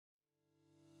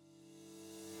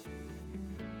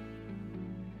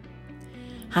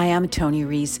Hi, I'm Tony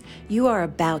Reese. You are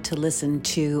about to listen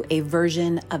to a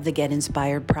version of the Get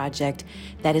Inspired project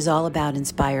that is all about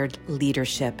inspired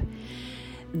leadership.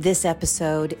 This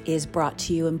episode is brought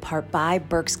to you in part by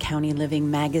Berks County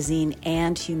Living Magazine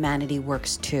and Humanity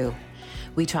Works Too.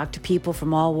 We talk to people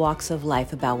from all walks of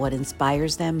life about what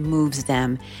inspires them, moves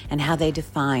them, and how they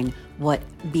define what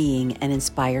being an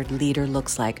inspired leader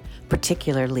looks like,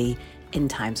 particularly in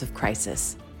times of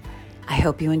crisis. I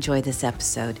hope you enjoy this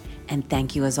episode, and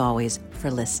thank you as always for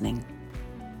listening.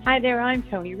 Hi there, I'm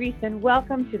Tony Reese, and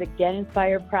welcome to the Get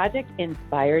Inspired Project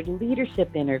Inspired Leadership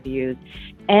Interviews.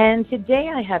 And today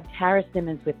I have Tara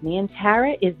Simmons with me, and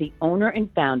Tara is the owner and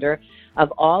founder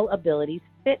of All Abilities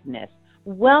Fitness.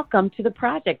 Welcome to the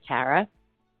project, Tara.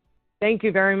 Thank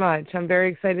you very much. I'm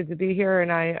very excited to be here,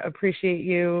 and I appreciate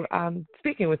you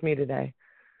speaking with me today.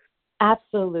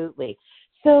 Absolutely.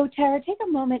 So, Tara, take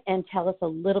a moment and tell us a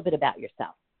little bit about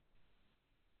yourself.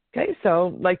 Okay,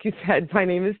 so like you said, my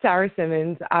name is Tara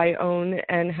Simmons. I own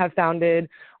and have founded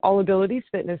All Abilities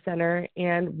Fitness Center,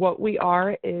 and what we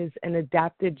are is an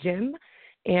adapted gym,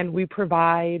 and we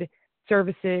provide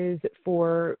services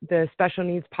for the special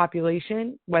needs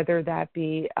population, whether that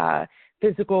be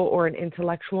physical or an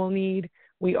intellectual need.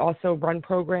 We also run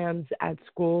programs at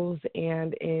schools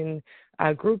and in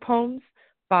group homes.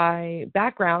 By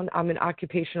background, I'm an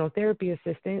occupational therapy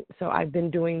assistant, so I've been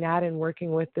doing that and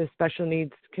working with the special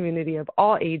needs community of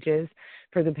all ages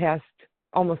for the past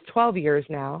almost 12 years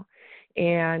now.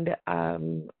 And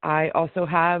I also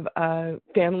have a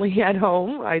family at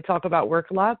home. I talk about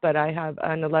work a lot, but I have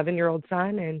an 11-year-old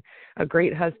son and a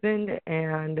great husband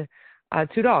and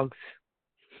 2 dogs.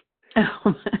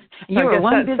 Oh, you are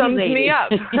one busy sums lady. me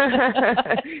up.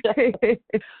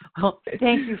 Well,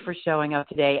 thank you for showing up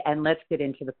today, and let's get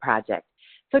into the project.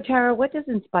 So, Tara, what does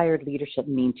inspired leadership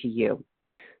mean to you?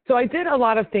 So I did a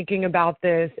lot of thinking about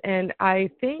this, and I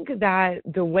think that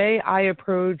the way I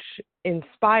approach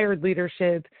inspired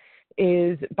leadership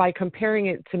is by comparing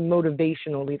it to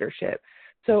motivational leadership.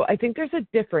 So I think there's a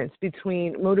difference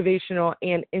between motivational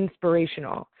and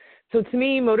inspirational. So to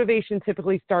me, motivation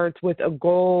typically starts with a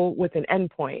goal with an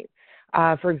endpoint.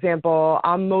 For example,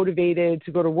 I'm motivated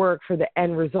to go to work for the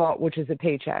end result, which is a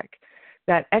paycheck.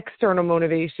 That external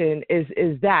motivation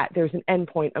is that there's an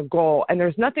endpoint, a goal, and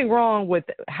there's nothing wrong with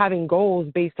having goals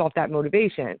based off that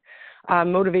motivation.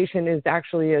 Motivation is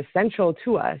actually essential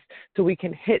to us so we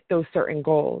can hit those certain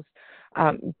goals.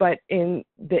 But in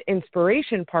the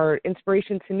inspiration part,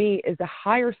 inspiration to me is a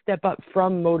higher step up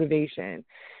from motivation.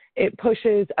 It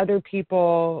pushes other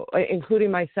people, including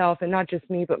myself, and not just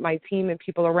me, but my team and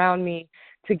people around me,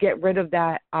 to get rid of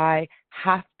that I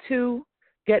have to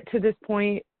get to this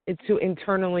point, to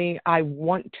internally I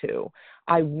want to.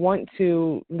 I want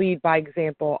to lead by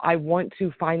example. I want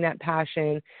to find that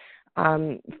passion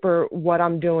for what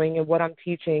I'm doing and what I'm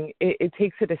teaching. It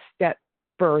takes it a step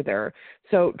further.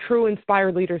 So true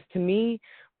inspired leaders, to me,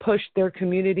 push their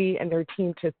community and their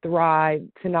team to thrive,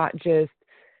 to not just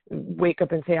wake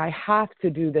up and say, I have to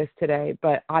do this today,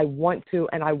 but I want to,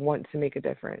 and I want to make a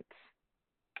difference.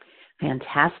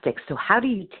 Fantastic. So how do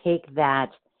you take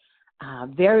that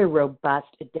very robust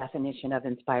definition of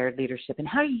inspired leadership, and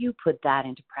how do you put that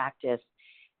into practice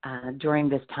during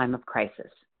this time of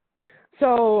crisis?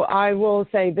 So I will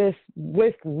say this,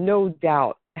 with no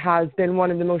doubt, has been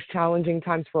one of the most challenging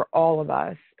times for all of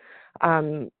us,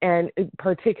 and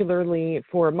particularly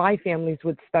for my families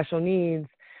with special needs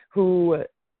who,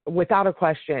 without a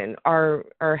question, are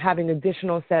having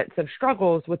additional sets of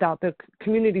struggles without the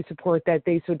community support that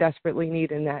they so desperately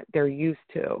need and that they're used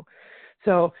to.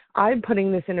 So I'm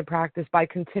putting this into practice by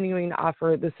continuing to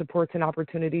offer the supports and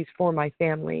opportunities for my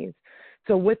families.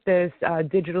 So with this,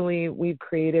 digitally, we've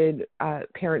created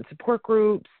parent support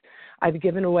groups. I've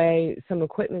given away some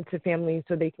equipment to families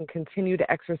so they can continue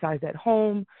to exercise at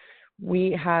home.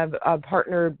 We have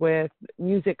partnered with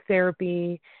music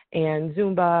therapy and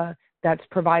Zumba that's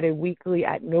provided weekly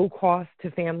at no cost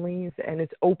to families, and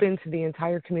it's open to the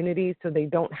entire community, so they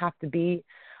don't have to be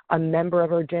a member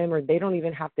of our gym, or they don't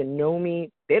even have to know me.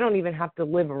 They don't even have to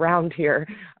live around here.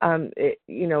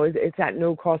 It's at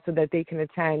no cost so that they can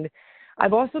attend.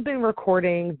 I've also been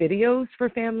recording videos for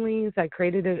families. I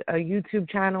created a YouTube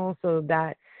channel so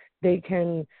that they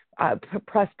can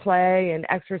press play and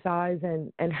exercise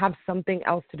and have something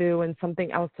else to do and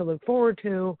something else to look forward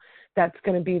to that's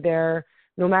going to be there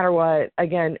no matter what,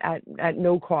 again, at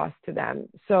no cost to them.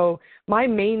 So my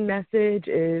main message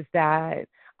is that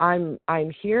I'm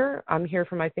here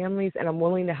for my families, and I'm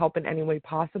willing to help in any way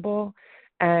possible.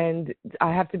 And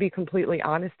I have to be completely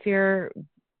honest here.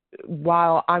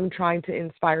 While I'm trying to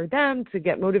inspire them to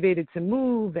get motivated to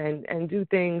move and do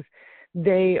things,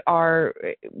 they are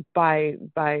by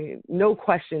no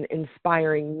question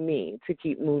inspiring me to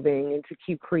keep moving and to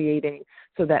keep creating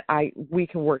so that we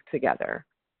can work together.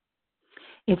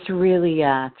 It's really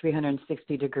a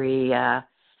 360-degree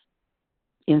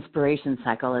inspiration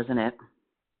cycle, isn't it?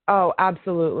 Oh,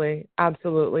 absolutely.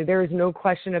 Absolutely. There is no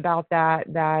question about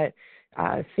that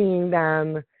seeing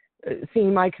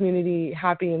my community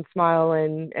happy and smile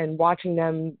and watching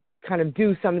them kind of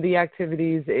do some of the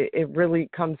activities, it really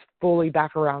comes fully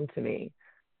back around to me.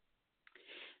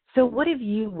 So what have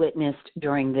you witnessed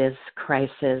during this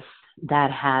crisis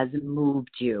that has moved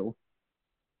you?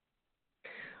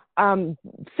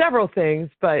 Several things,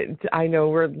 but I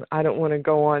know I don't want to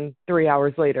go on 3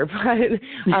 hours later, but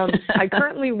I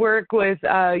currently work with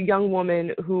a young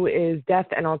woman who is deaf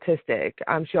and autistic.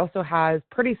 She also has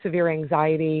pretty severe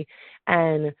anxiety,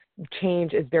 and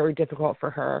change is very difficult for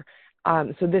her.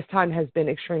 So this time has been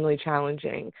extremely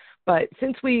challenging. But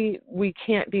since we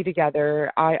can't be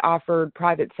together, I offered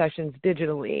private sessions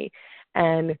digitally.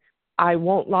 And I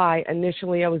won't lie,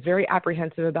 initially I was very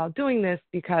apprehensive about doing this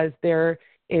because there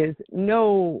is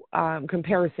no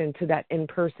comparison to that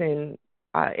in-person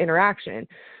interaction.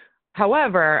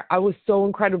 However, I was so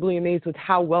incredibly amazed with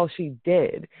how well she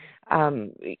did.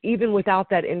 Even without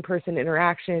that in-person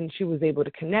interaction, she was able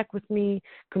to connect with me,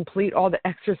 complete all the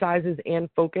exercises and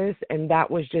focus, and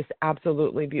that was just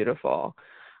absolutely beautiful.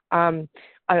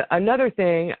 Another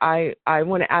thing, I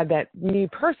want to add that me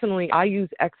personally, I use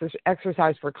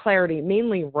exercise for clarity,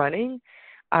 mainly running.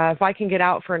 If I can get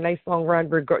out for a nice long run,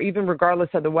 even regardless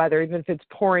of the weather, even if it's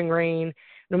pouring rain,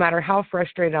 no matter how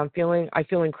frustrated I'm feeling, I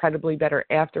feel incredibly better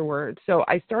afterwards. So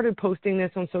I started posting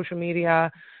this on social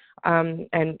media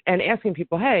and asking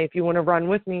people, hey, if you want to run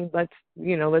with me, let's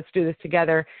do this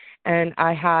together. And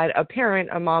I had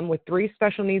a mom with 3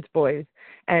 special needs boys,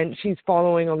 and she's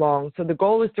following along. So the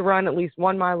goal is to run at least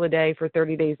 1 mile a day for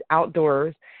 30 days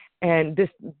outdoors. And this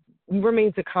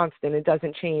remains a constant. It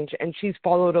doesn't change. And she's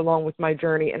followed along with my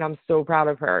journey, and I'm so proud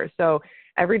of her. So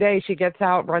every day she gets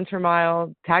out, runs her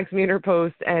mile, tags me in her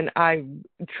posts, and I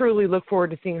truly look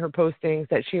forward to seeing her postings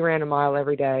that she ran a mile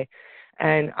every day.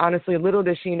 And honestly, little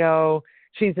does she know,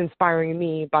 she's inspiring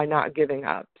me by not giving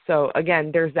up. So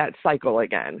again, there's that cycle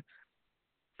again.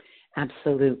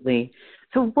 Absolutely.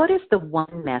 So what is the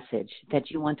one message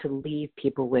that you want to leave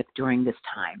people with during this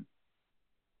time?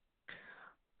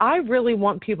 I really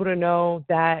want people to know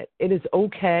that it is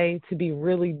okay to be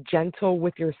really gentle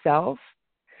with yourself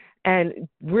and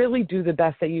really do the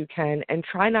best that you can, and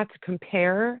try not to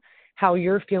compare how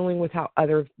you're feeling with how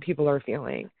other people are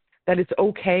feeling. That it's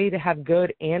okay to have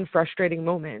good and frustrating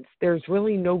moments. There's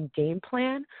really no game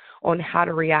plan on how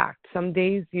to react. Some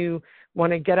days you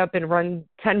want to get up and run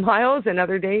 10 miles and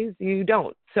other days you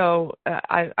don't. So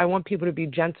I want people to be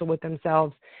gentle with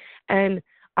themselves. And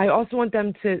I also want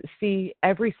them to see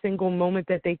every single moment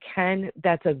that they can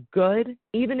that's a good,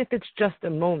 even if it's just a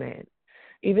moment,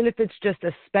 even if it's just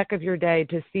a speck of your day,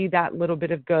 to see that little bit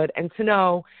of good and to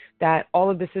know that all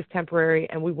of this is temporary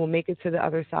and we will make it to the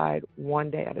other side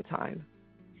one day at a time.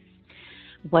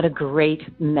 What a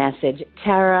great message.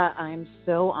 Tara, I'm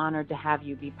so honored to have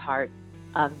you be part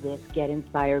of this Get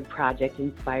Inspired Project,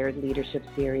 Inspired Leadership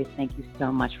Series. Thank you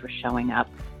so much for showing up.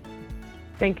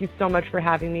 Thank you so much for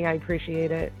having me. I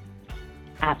appreciate it.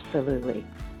 Absolutely.